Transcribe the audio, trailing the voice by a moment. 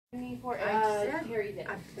Something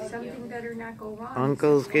better not go wrong.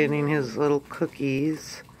 Uncle's getting his little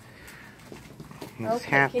cookies. He's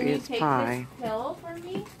happy as pie. Can you take this pill for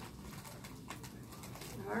me?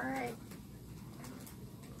 All right.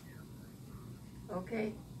 Okay.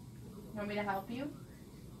 You want me to help you?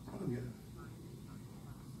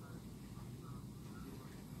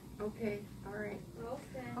 Okay. All right.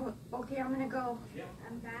 Wilson. Oh, okay. I'm gonna go.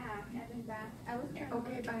 I'm back. I've been back. I was trying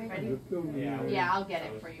Okay. Bye. Ready? Yeah, I'll get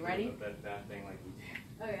it for you. Ready?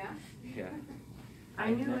 Oh yeah. Yeah.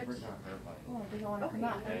 I knew it. Oh, it doesn't want to come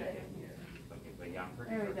out.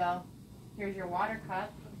 There we go. Here's your water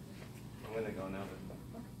cup. I'm gonna go now.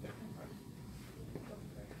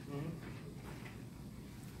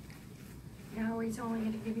 Now he's only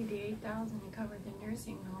going to give you the $8,000 to cover the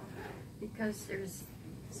nursing home because there's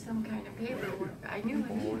some kind of paperwork. I knew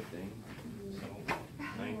it.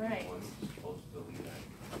 Right.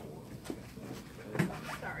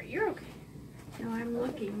 Sorry, you're okay. No, I'm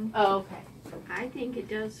looking. Oh, okay. I think it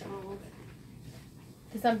does hold.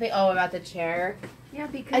 Something, about the chair. Yeah,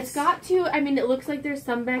 because It's got to, I mean, it looks like there's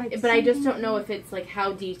some back, but I just don't know if it's, like,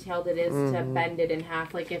 how detailed it is to bend it in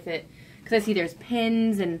half. Like, if it, because I see there's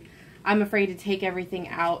pins, and I'm afraid to take everything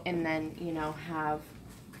out and then, you know, have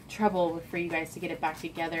trouble for you guys to get it back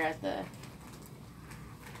together at the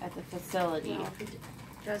facility. well, if it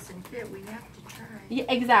doesn't fit, we have to try. Yeah,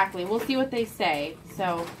 exactly. We'll see what they say.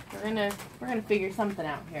 So we're gonna figure something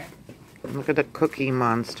out here. Look at the cookie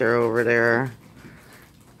monster over there.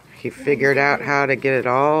 He figured out how to get it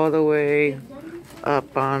all the way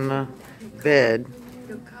up on the bed.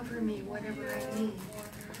 It'll cover me whatever I need,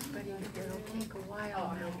 but it'll take a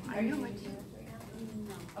while now. I knew it.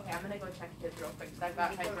 Okay, I'm gonna go check his real quick. Cause I've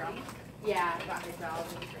got hydrology. Yeah, I got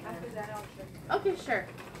hydrology. After that, I'll check. Okay, sure.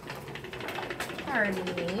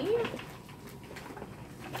 Pardon me.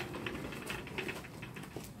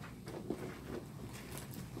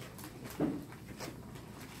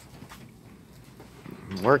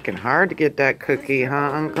 Working hard to get that cookie, huh,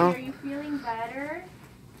 Uncle? Are you feeling better?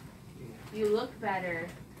 You look better.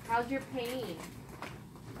 How's your pain?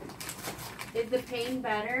 Is the pain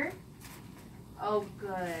better? Oh,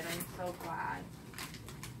 good. I'm so glad.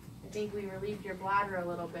 I think we relieved your bladder a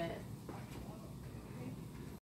little bit.